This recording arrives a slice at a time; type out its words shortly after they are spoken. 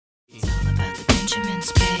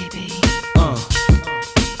Benjamins, baby. Yeah.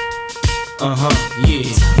 It's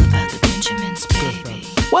all about the Benjamins, baby.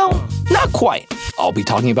 Well, not quite. I'll be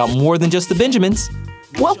talking about more than just the Benjamins.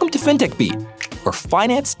 Welcome to FinTech Beat, where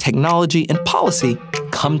finance, technology, and policy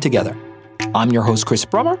come together. I'm your host, Chris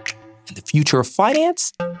Brummer, and the future of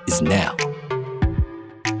finance is now.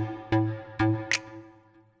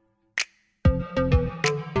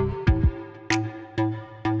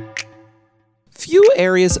 Few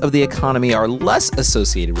areas of the economy are less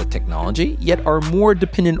associated with technology, yet are more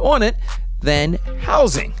dependent on it than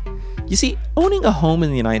housing. You see, owning a home in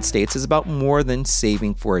the United States is about more than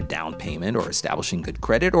saving for a down payment or establishing good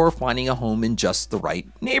credit or finding a home in just the right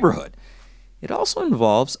neighborhood. It also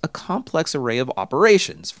involves a complex array of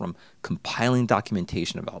operations, from compiling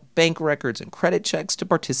documentation about bank records and credit checks to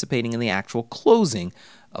participating in the actual closing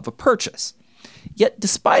of a purchase. Yet,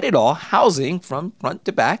 despite it all, housing, from front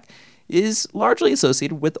to back, is largely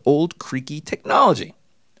associated with old, creaky technology.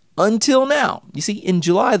 Until now. You see, in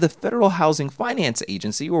July, the Federal Housing Finance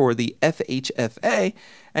Agency, or the FHFA,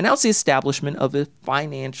 announced the establishment of a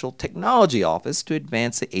Financial Technology Office to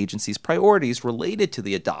advance the agency's priorities related to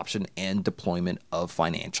the adoption and deployment of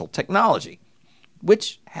financial technology,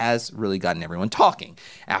 which has really gotten everyone talking.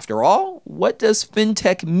 After all, what does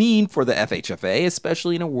fintech mean for the FHFA,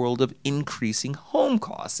 especially in a world of increasing home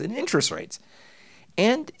costs and interest rates?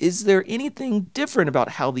 And is there anything different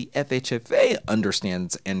about how the FHFA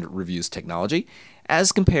understands and reviews technology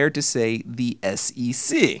as compared to, say, the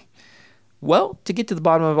SEC? Well, to get to the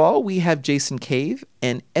bottom of it all, we have Jason Cave,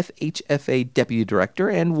 an FHFA Deputy Director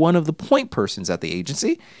and one of the point persons at the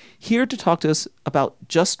agency, here to talk to us about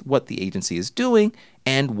just what the agency is doing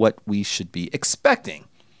and what we should be expecting.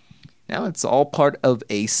 Now, it's all part of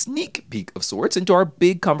a sneak peek of sorts into our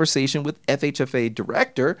big conversation with FHFA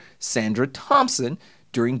Director Sandra Thompson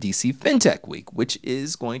during DC FinTech Week, which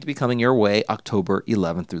is going to be coming your way October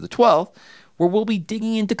 11th through the 12th, where we'll be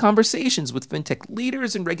digging into conversations with FinTech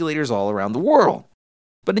leaders and regulators all around the world.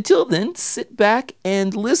 But until then, sit back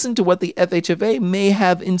and listen to what the FHFA may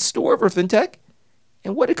have in store for FinTech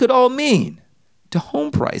and what it could all mean to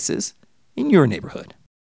home prices in your neighborhood.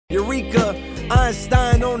 Eureka,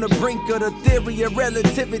 Einstein on the brink of the theory of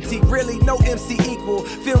relativity. Really, no MC equal.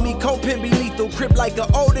 Feel me, co-pin be lethal. Crip like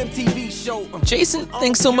an old MTV show. Jason,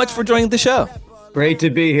 thanks so much for joining the show. Great to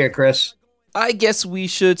be here, Chris. I guess we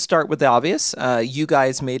should start with the obvious. You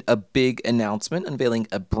guys made a big announcement unveiling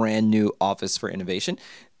a brand new Office for Innovation.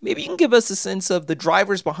 Maybe you can give us a sense of the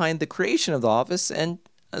drivers behind the creation of the office and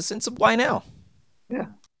a sense of why now. Yeah,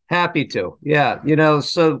 happy to. Yeah,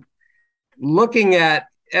 so looking at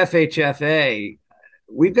FHFA,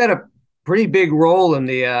 we've got a pretty big role in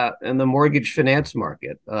the mortgage finance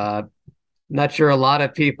market. Not sure a lot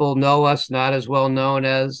of people know us, not as well known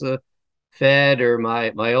as the Fed or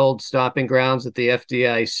my old stomping grounds at the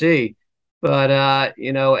FDIC. But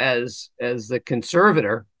as the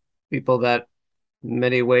conservator, people that in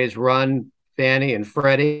many ways run Fannie and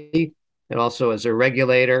Freddie, and also as a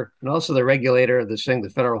regulator, and also the regulator of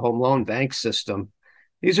the Federal Home Loan Bank System.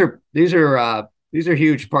 These are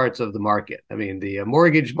huge parts of the market. I mean, the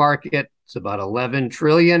mortgage market, it's about 11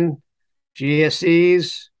 trillion.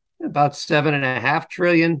 GSEs, about 7.5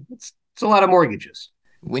 trillion. It's a lot of mortgages.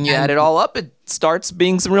 When you add it all up, it starts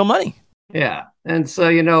being some real money. Yeah. And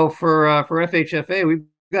so, for FHFA, we've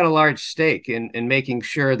got a large stake in making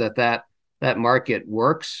sure that market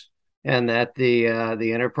works and that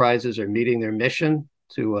the enterprises are meeting their mission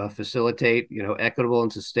to facilitate, equitable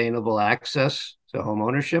and sustainable access to home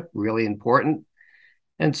ownership. Really important.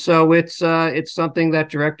 And so it's something that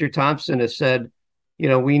Director Thompson has said,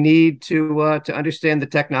 we need to understand the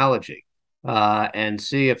technology and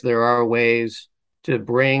see if there are ways to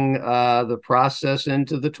bring the process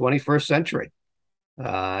into the 21st century.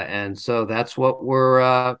 And so that's what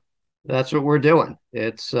we're doing.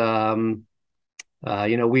 It's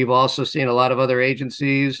we've also seen a lot of other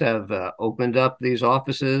agencies have opened up these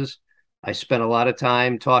offices. I spent a lot of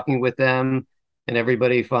time talking with them, and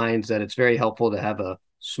everybody finds that it's very helpful to have a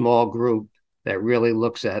small group that really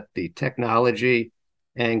looks at the technology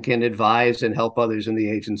and can advise and help others in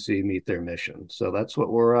the agency meet their mission. So that's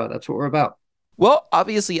what we're about. Well,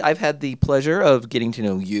 obviously, I've had the pleasure of getting to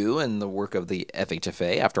know you and the work of the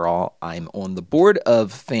FHFA. After all, I'm on the board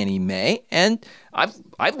of Fannie Mae, and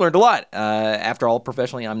I've learned a lot. After all,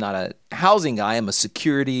 professionally, I'm not a housing guy. I'm a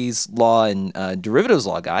securities law and derivatives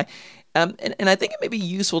law guy. And I think it may be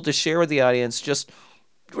useful to share with the audience just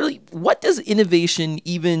really, what does innovation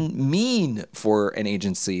even mean for an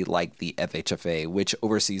agency like the FHFA, which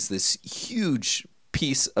oversees this huge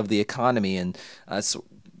piece of the economy and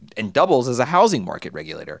and doubles as a housing market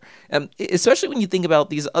regulator. Especially when you think about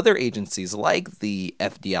these other agencies like the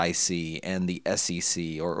FDIC and the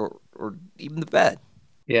SEC or even the Fed.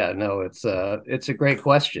 Yeah, no, it's a great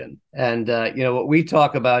question. And what we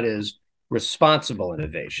talk about is responsible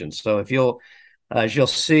innovation. So as you'll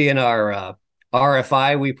see in our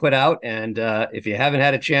RFI we put out, and if you haven't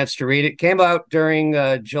had a chance to read it, came out during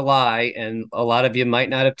July, and a lot of you might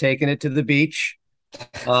not have taken it to the beach.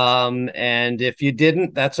 And if you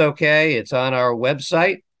didn't, that's okay. It's on our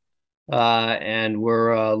website, and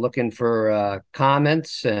we're looking for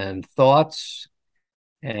comments and thoughts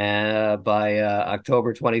by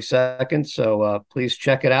October 22nd. So please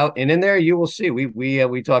check it out. And in there, you will see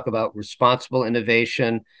we talk about responsible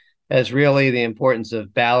innovation as really the importance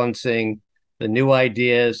of balancing the new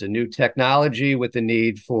ideas, the new technology with the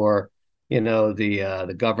need for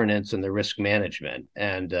the governance and the risk management,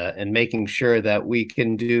 and making sure that we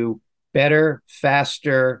can do better,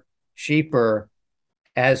 faster, cheaper,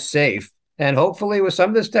 as safe, and hopefully with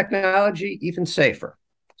some of this technology even safer.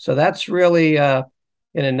 So that's really in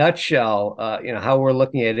a nutshell, how we're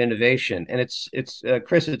looking at innovation. And it's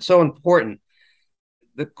Chris, it's so important.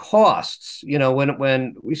 The costs,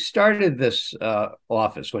 when we started this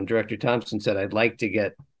office, when Director Thompson said, I'd like to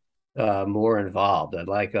get more involved, I'd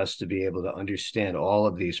like us to be able to understand all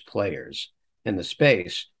of these players in the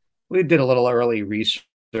space. We did a little early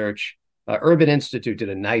research. Urban Institute did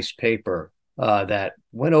a nice paper that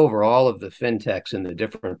went over all of the fintechs in the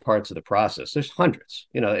different parts of the process. There's hundreds,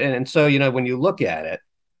 and so, when you look at it,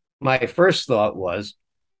 my first thought was,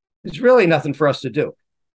 there's really nothing for us to do.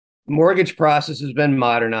 Mortgage process has been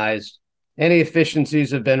modernized. Any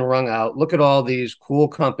efficiencies have been wrung out. Look at all these cool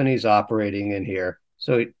companies operating in here.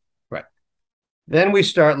 So, right. Then we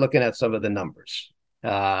start looking at some of the numbers,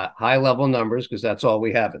 high level numbers, because that's all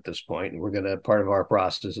we have at this point. And part of our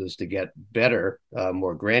process is to get better,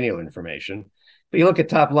 more granular information. But you look at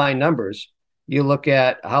top line numbers, you look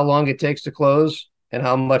at how long it takes to close and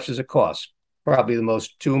how much does it cost. Probably the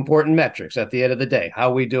most two important metrics at the end of the day.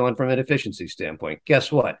 How are we doing from an efficiency standpoint?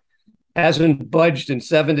 Guess what? Hasn't budged in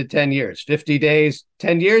 7 to 10 years. 50 days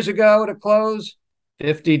 10 years ago to close,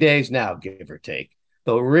 50 days now, give or take.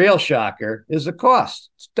 The real shocker is the cost.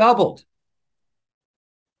 It's doubled.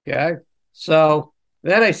 Okay. So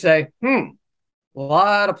then I say, a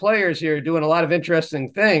lot of players here doing a lot of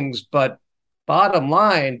interesting things, but bottom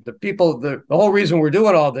line, the whole reason we're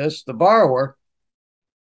doing all this, the borrower,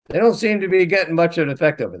 they don't seem to be getting much of an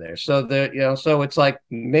effect over there. So so it's like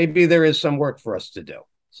maybe there is some work for us to do.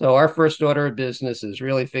 So our first order of business is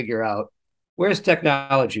really figure out, where's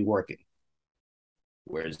technology working?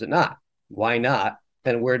 Where is it not? Why not?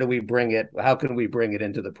 And where do we bring it? How can we bring it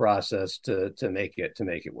into the process to make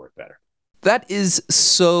it work better? That is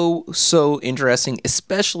so interesting,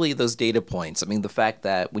 especially those data points. I mean, the fact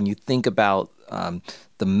that when you think about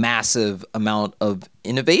the massive amount of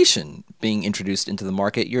innovation being introduced into the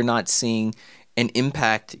market, you're not seeing an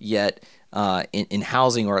impact yet in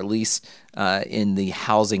housing, or at least in the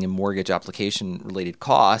housing and mortgage application related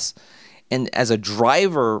costs. And as a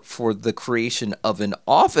driver for the creation of an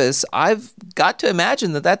office, I've got to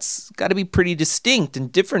imagine that that's got to be pretty distinct and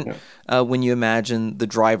different when you imagine the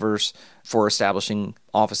drivers for establishing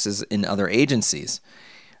offices in other agencies.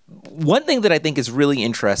 One thing that I think is really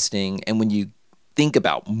interesting, and when you think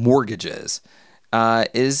about mortgages,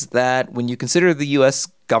 is that when you consider the U.S.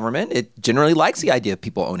 government, it generally likes the idea of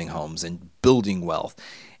people owning homes and building wealth.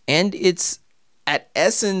 And it's at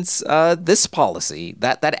essence, this policy,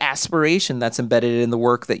 that aspiration that's embedded in the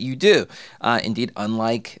work that you do. Indeed,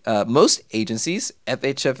 unlike most agencies,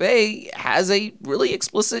 FHFA has a really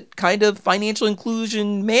explicit kind of financial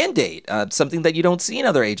inclusion mandate, something that you don't see in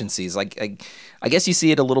other agencies. Like, I guess you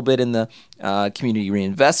see it a little bit in the Community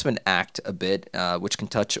Reinvestment Act a bit, which can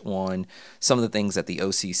touch on some of the things that the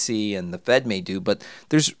OCC and the Fed may do, but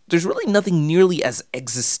there's really nothing nearly as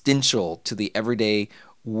existential to the everyday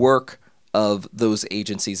work of those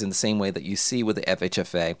agencies in the same way that you see with the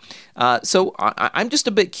FHFA. So I'm just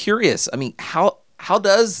a bit curious. I mean, how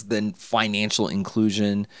does then financial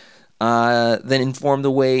inclusion then inform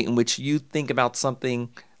the way in which you think about something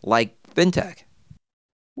like fintech?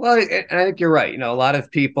 Well, I think you're right. A lot of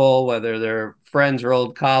people, whether they're friends or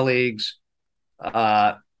old colleagues,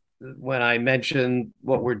 when I mention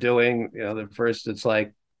what we're doing, the first, it's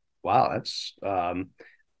like, wow, that's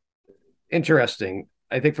interesting.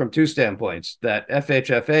 I think from two standpoints, that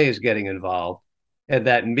FHFA is getting involved, and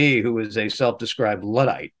that me, who is a self-described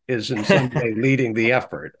Luddite, is in some way leading the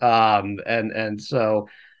effort. And so,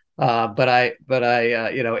 but I,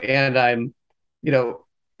 and I'm,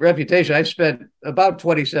 reputation. I've spent about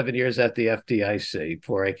 27 years at the FDIC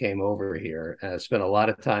before I came over here. I spent a lot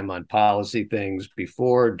of time on policy things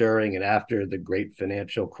before, during, and after the great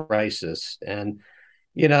financial crisis. And,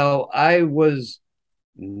 I was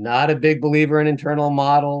not a big believer in internal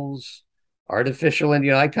models, artificial,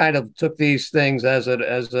 and I kind of took these things as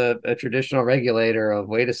a traditional regulator of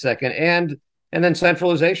wait a second, and then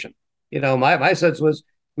centralization. My sense was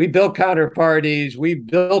we built counterparties, we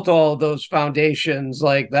built all those foundations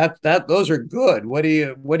like that those are good. What do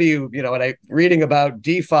you when I reading about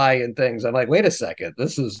DeFi and things, I'm like, wait a second,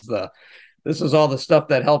 this is all the stuff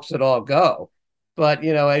that helps it all go. But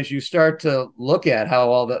as you start to look at how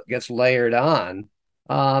all that gets layered on,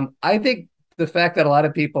 I think the fact that a lot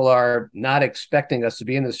of people are not expecting us to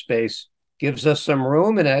be in this space gives us some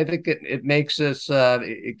room, and I think it makes us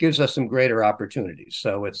it gives us some greater opportunities.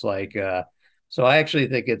 So it's like so I actually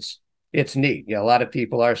think it's neat. A lot of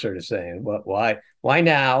people are sort of saying, "Well, why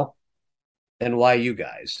now, and why you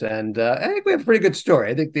guys?" And I think we have a pretty good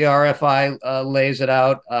story. I think the RFI lays it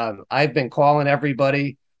out. I've been calling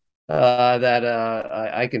everybody that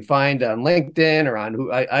I can find on LinkedIn or on who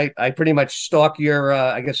I pretty much stalk your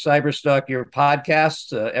I guess cyber stalk your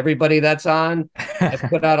podcast. Everybody that's on, I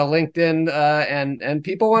put out a LinkedIn and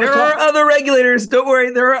people want to talk. There are other regulators. Don't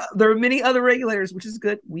worry, there are many other regulators, which is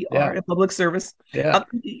good. We are a public service. Yeah.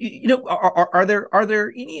 Are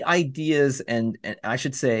there any ideas and I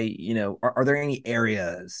should say are there any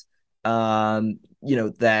areas that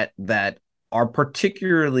are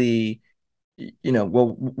particularly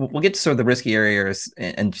we'll get to sort of the risky areas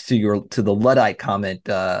and to the Luddite comment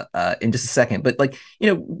in just a second. But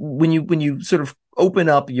when you sort of open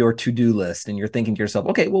up your to-do list and you're thinking to yourself,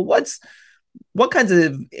 okay, well, what kinds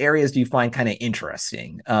of areas do you find kind of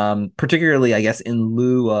interesting? Particularly, I guess, in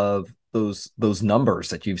lieu of those numbers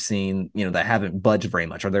that you've seen, that haven't budged very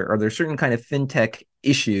much. Are there certain kind of fintech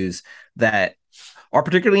issues that are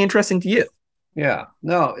particularly interesting to you? Yeah,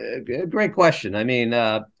 no, great question. I mean,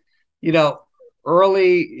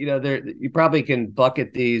 early, there you probably can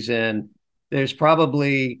bucket these in. There's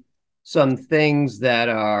probably some things that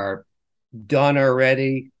are done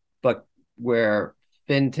already, but where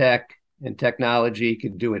fintech and technology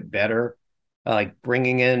could do it better, like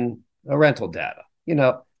bringing in a rental data.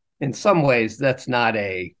 In some ways, that's not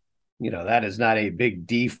that is not a big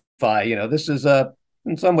DeFi. This is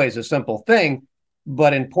in some ways a simple thing,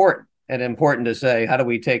 but important. And important to say, how do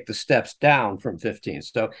we take the steps down from 15?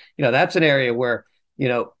 So, that's an area where,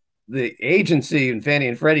 the agency and Fannie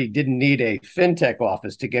and Freddie didn't need a fintech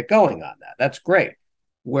office to get going on that. That's great.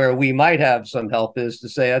 Where we might have some help is to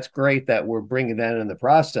say, that's great that we're bringing that in the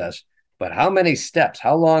process, but how many steps,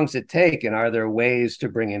 how long does it take? And are there ways to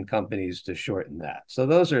bring in companies to shorten that? So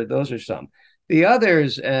those are some. The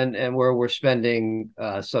others, and where we're spending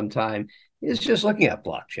some time, is just looking at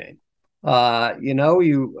blockchain.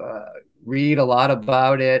 You read a lot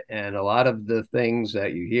about it, and a lot of the things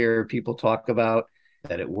that you hear people talk about,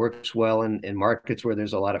 that it works well in markets where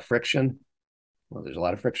there's a lot of friction. Well, there's a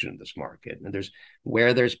lot of friction in this market, and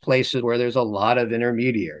there's places where there's a lot of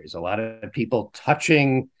intermediaries, a lot of people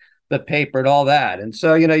touching the paper and all that. And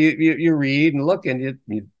so, you read and look, and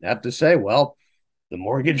you have to say, well, the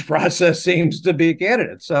mortgage process seems to be a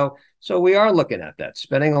candidate. So we are looking at that,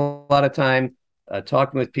 spending a lot of time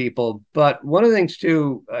talking with people. But one of the things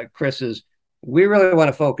too, Chris, is we really want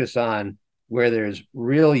to focus on where there's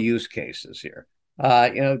real use cases here.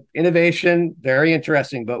 Innovation, very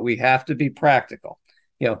interesting, but we have to be practical.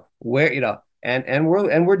 We're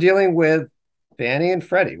dealing with Fannie and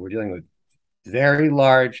Freddie. We're dealing with very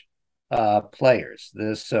large players.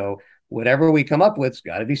 So whatever we come up with, it's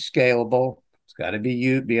got to be scalable. It's got to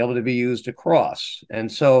be able to be used across.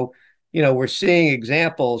 And so, we're seeing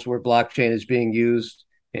examples where blockchain is being used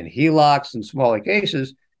in HELOCs and smaller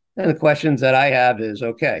cases. And the questions that I have is,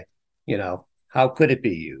 okay, how could it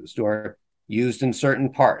be used or used in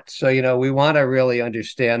certain parts? So, we want to really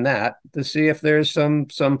understand that to see if there's some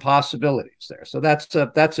possibilities there. So that's a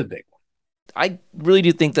big one. I really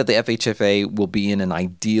do think that the FHFA will be in an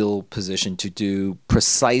ideal position to do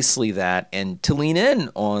precisely that and to lean in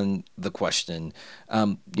on the question,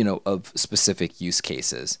 of specific use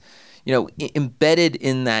cases. Embedded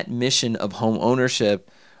in that mission of home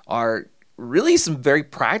ownership are really some very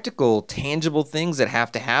practical, tangible things that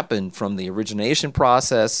have to happen from the origination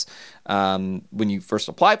process, when you first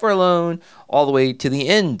apply for a loan, all the way to the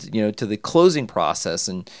end, to the closing process.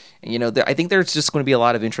 And I think there's just going to be a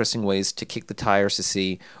lot of interesting ways to kick the tires to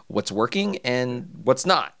see what's working and what's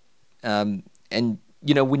not. When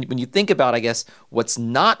you think about, I guess, what's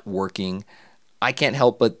not working, I can't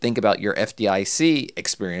help but think about your FDIC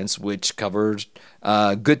experience, which covered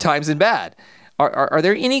good times and bad. Are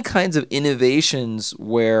there any kinds of innovations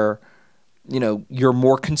where you're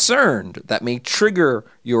more concerned that may trigger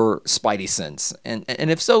your spidey sense? And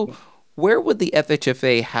if so, where would the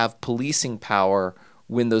FHFA have policing power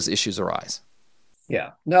when those issues arise?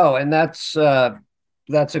 Yeah, no, and that's a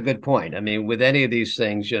good point. I mean, with any of these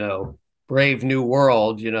things, Brave New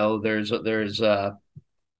World, that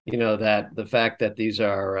the fact that these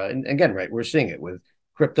are, and again, right, we're seeing it with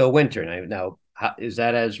crypto winter. Now, is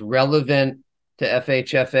that as relevant to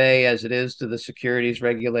FHFA as it is to the securities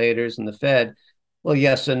regulators and the Fed? Well,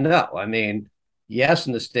 yes and no. I mean, yes,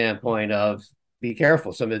 in the standpoint of be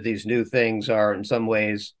careful. Some of these new things are in some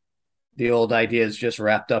ways the old idea is just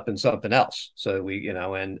wrapped up in something else. So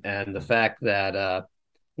and the fact that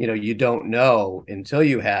you don't know until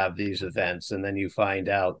you have these events, and then you find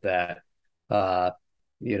out that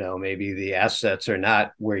maybe the assets are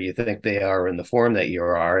not where you think they are in the form that you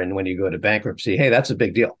are, and when you go to bankruptcy, hey, that's a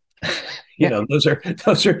big deal. Those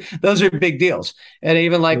are big deals. And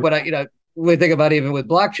even like what we think about even with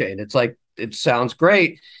blockchain, it's like it sounds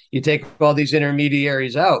great. You take all these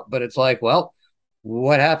intermediaries out, but it's like, well,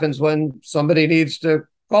 what happens when somebody needs to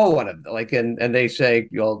call one of them? And they say,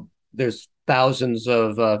 there's thousands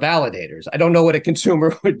of validators. I don't know what a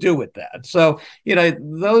consumer would do with that. So,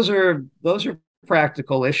 those are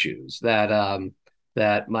practical issues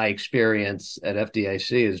that my experience at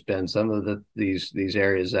FDIC has been some of these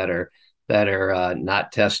areas that are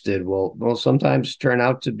not tested will sometimes turn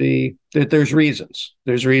out to be that there's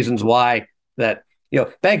reasons why that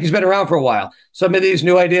banking's been around for a while. Some of these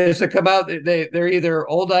new ideas that come out, they're either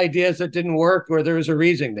old ideas that didn't work or there's a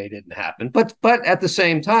reason they didn't happen. But at the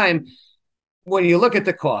same time, when you look at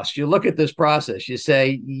the cost, you look at this process, you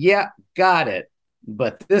say, yeah, got it.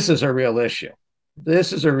 But this is a real issue.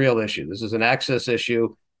 This is an access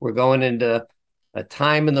issue. We're going into a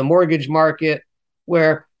time in the mortgage market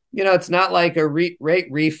where, it's not like a rate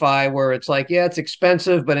refi where it's like, yeah, it's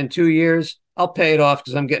expensive, but in 2 years, I'll pay it off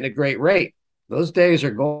because I'm getting a great rate. Those days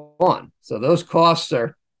are gone. So those costs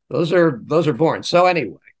those are born. So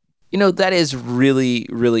anyway. That is really,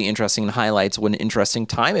 really interesting and highlights what an interesting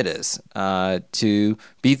time it is to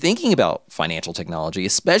be thinking about financial technology,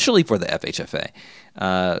 especially for the FHFA.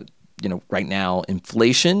 Right now,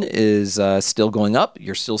 inflation is still going up.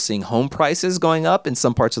 You're still seeing home prices going up in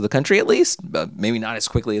some parts of the country, at least. Maybe not as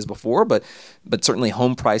quickly as before, but certainly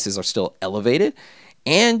home prices are still elevated.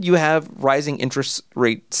 And you have rising interest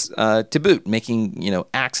rates to boot, making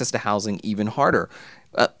access to housing even harder.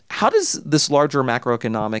 How does this larger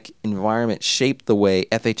macroeconomic environment shape the way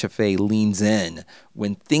FHFA leans in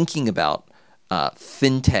when thinking about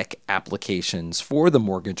fintech applications for the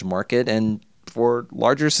mortgage market and for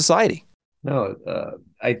larger society? No,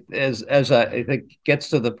 I think gets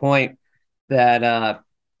to the point that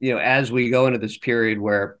as we go into this period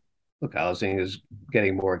where look, housing is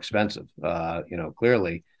getting more expensive,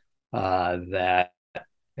 clearly that,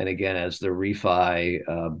 and again, as the refi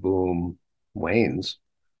boom wanes,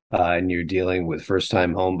 and you're dealing with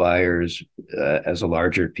first-time home buyers as a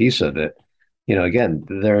larger piece of it, again,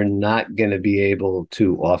 they're not going to be able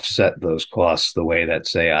to offset those costs the way that,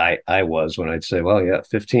 say, I was when I'd say, well, yeah,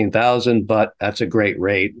 15,000, but that's a great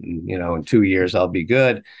rate, and in 2 years I'll be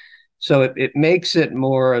good. So it makes it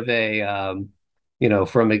more of a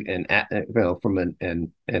from an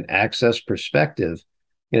access perspective,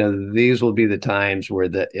 these will be the times where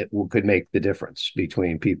could make the difference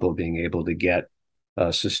between people being able to get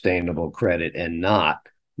sustainable credit and not,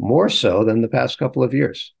 more so than the past couple of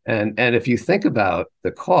years. And if you think about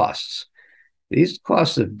the costs, these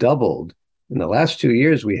costs have doubled in the last 2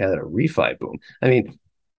 years. We had a refi boom. I mean,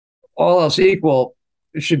 all else equal,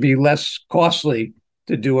 it should be less costly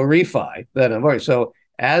to do a refi than a mortgage. So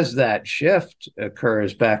as that shift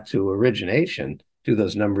occurs back to origination, do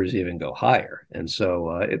those numbers even go higher? And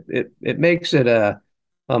so it makes it a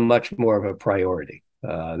much more of a priority.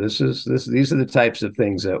 These are the types of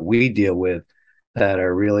things that we deal with that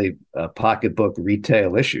are really pocketbook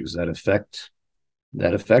retail issues that affect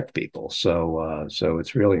people. So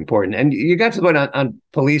it's really important. And you got to go on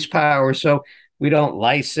police power. So we don't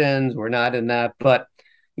license, we're not in that, but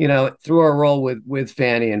through our role with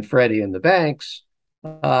Fannie and Freddie and the banks,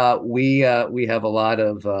 we have a lot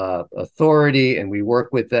of authority, and we work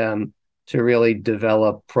with them to really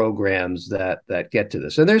develop programs that get to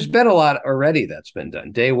this. And there's been a lot already that's been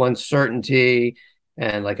done. Day one certainty,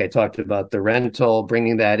 and like I talked about, the rental,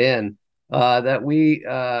 bringing that in, that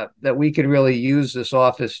we could really use this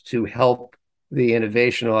office to help the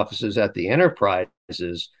innovation offices at the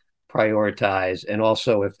enterprises prioritize, and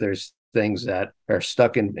also if there's things that are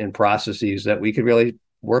stuck in processes that we could really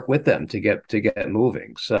work with them to get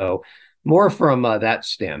moving. So more from that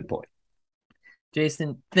standpoint.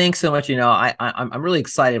 Jason, thanks so much. I'm really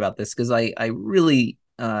excited about this because I really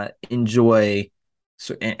enjoy,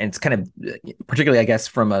 and it's kind of particularly, I guess,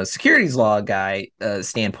 from a securities law guy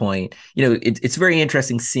standpoint. It's very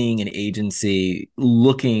interesting seeing an agency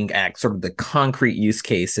looking at sort of the concrete use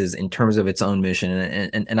cases in terms of its own mission,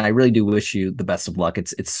 and I really do wish you the best of luck.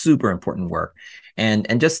 It's super important work, and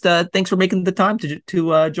just thanks for making the time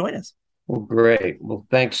to join us. Well, great. Well,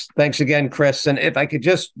 thanks again, Chris. And if I could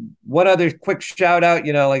just one other quick shout out,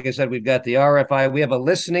 like I said, we've got the RFI. We have a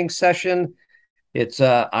listening session. It's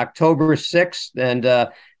October 6th, and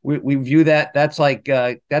we view that's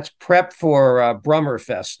prep for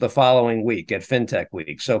Brummerfest the following week at FinTech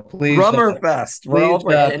Week. So please, Brummerfest,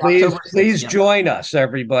 please join us,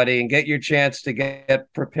 everybody, and get your chance to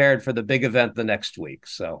get prepared for the big event the next week.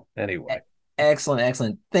 So anyway.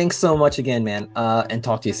 Excellent. Thanks so much again, man. And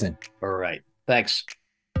talk to you soon. All right. Thanks.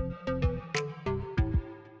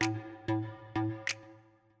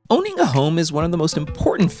 Owning a home is one of the most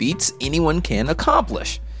important feats anyone can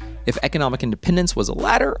accomplish. If economic independence was a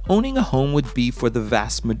ladder, owning a home would be, for the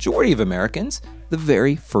vast majority of Americans, the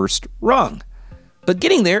very first rung. But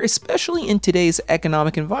getting there, especially in today's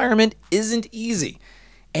economic environment, isn't easy.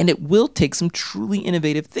 And it will take some truly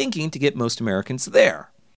innovative thinking to get most Americans there.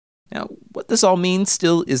 Now, what this all means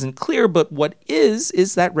still isn't clear, but what is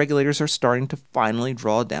that regulators are starting to finally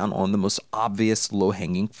draw down on the most obvious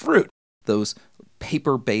low-hanging fruit, those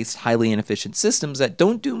paper-based, highly inefficient systems that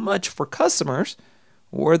don't do much for customers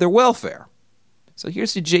or their welfare. So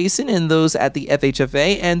here's to Jason and those at the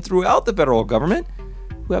FHFA and throughout the federal government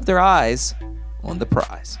who have their eyes on the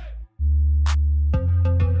prize.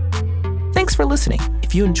 Thanks for listening.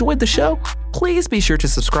 If you enjoyed the show, please be sure to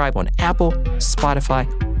subscribe on Apple, Spotify,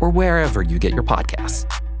 or wherever you get your podcasts.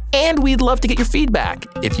 And we'd love to get your feedback.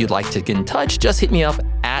 If you'd like to get in touch, just hit me up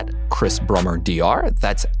at Chris Brummer DR.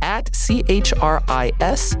 That's at ChrisBrummer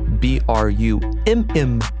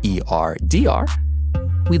DR.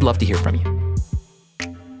 We'd love to hear from you.